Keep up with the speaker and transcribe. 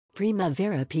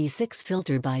Primavera P6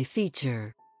 Filter by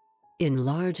feature. In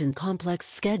large and complex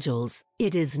schedules,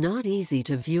 it is not easy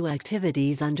to view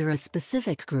activities under a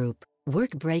specific group,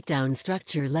 work breakdown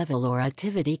structure level or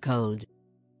activity code.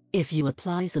 If you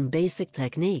apply some basic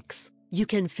techniques, you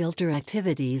can filter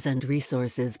activities and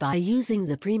resources by using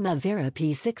the Primavera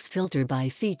P6 Filter by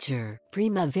feature.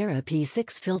 Primavera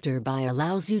P6 Filter by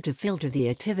allows you to filter the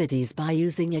activities by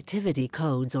using activity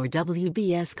codes or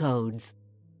WBS codes.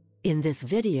 In this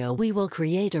video we will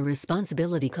create a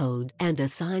responsibility code and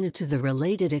assign it to the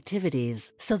related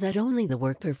activities so that only the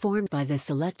work performed by the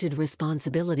selected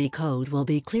responsibility code will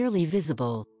be clearly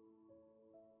visible.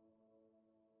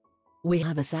 We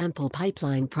have a sample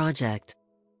pipeline project.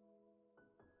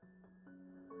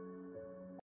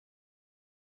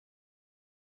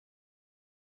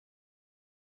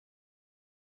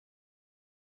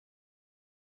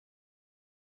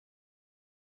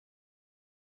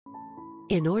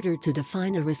 In order to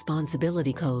define a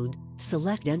responsibility code,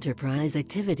 select Enterprise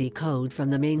Activity Code from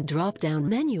the main drop-down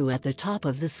menu at the top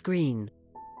of the screen.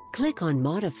 Click on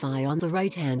Modify on the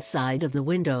right-hand side of the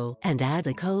window and add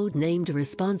a code named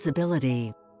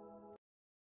Responsibility.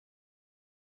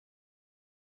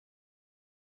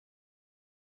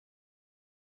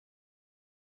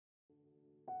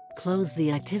 Close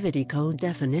the Activity Code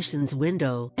Definitions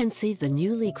window and see the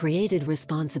newly created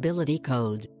responsibility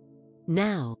code.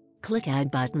 Now, click Add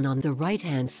button on the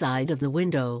right-hand side of the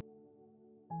window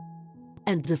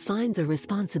and define the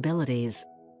responsibilities.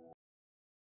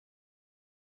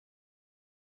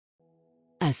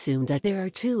 Assume that there are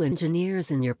two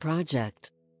engineers in your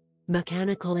project.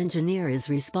 Mechanical engineer is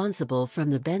responsible from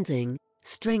the bending,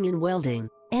 string and welding,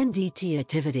 NDT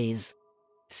activities.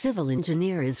 Civil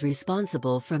engineer is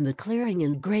responsible from the clearing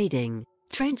and grading,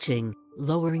 trenching,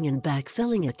 lowering and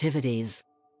backfilling activities.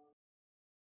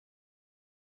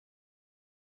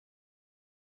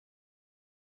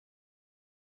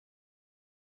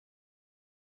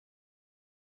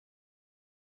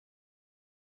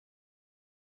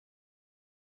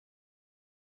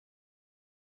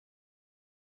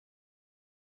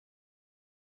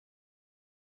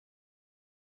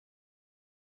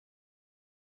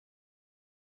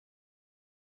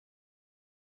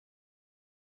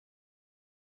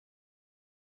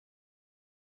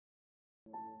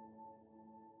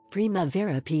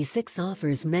 Primavera P6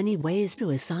 offers many ways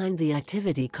to assign the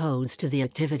activity codes to the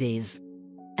activities.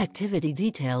 Activity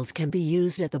details can be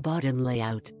used at the bottom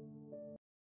layout.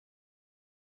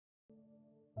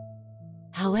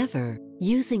 However,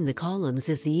 using the columns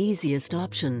is the easiest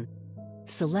option.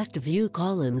 Select View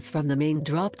Columns from the main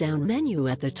drop-down menu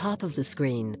at the top of the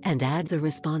screen and add the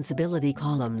responsibility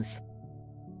columns.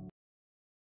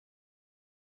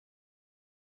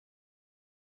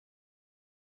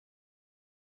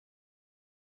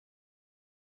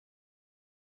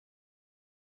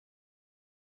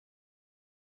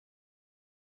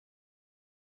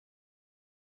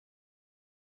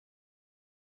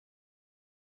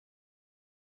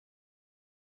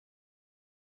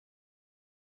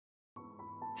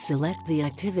 Select the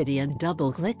activity and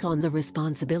double-click on the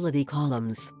responsibility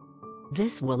columns.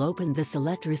 This will open the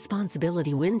Select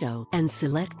Responsibility window and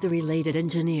select the related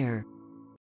engineer.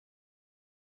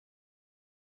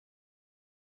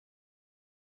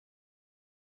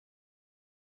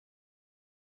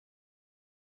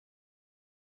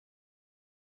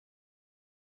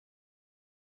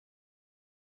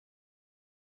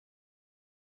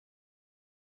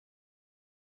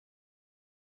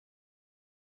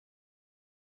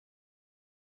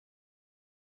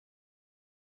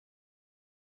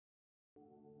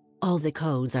 All the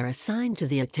codes are assigned to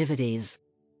the activities.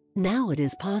 Now it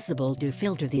is possible to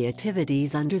filter the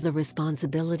activities under the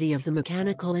responsibility of the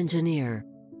mechanical engineer.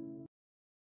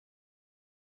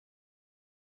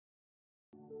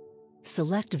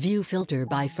 Select View Filter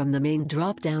by from the main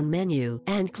drop-down menu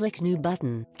and click New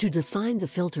button to define the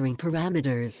filtering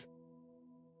parameters.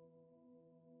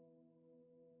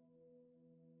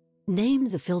 Name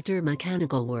the filter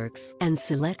Mechanical Works and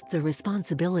select the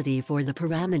responsibility for the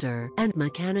parameter and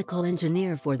mechanical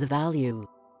engineer for the value.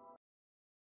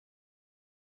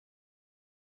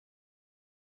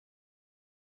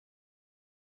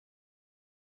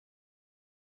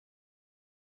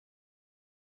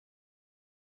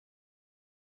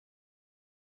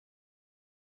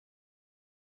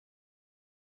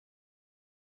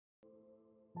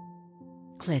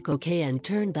 Click OK and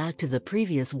turn back to the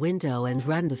previous window and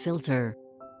run the filter.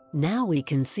 Now we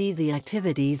can see the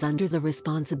activities under the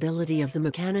responsibility of the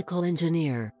mechanical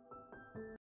engineer.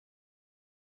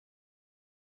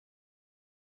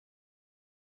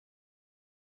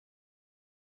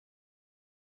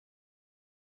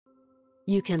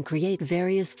 You can create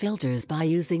various filters by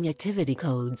using activity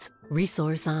codes,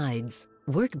 resource IDs,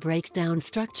 work breakdown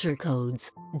structure codes,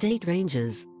 date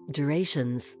ranges,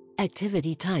 durations,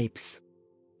 activity types.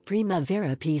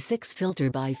 Primavera P6 Filter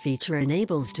by feature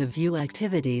enables to view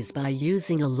activities by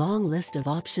using a long list of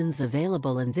options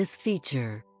available in this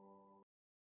feature.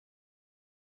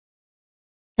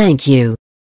 Thank you.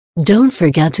 Don't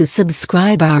forget to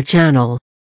subscribe our channel.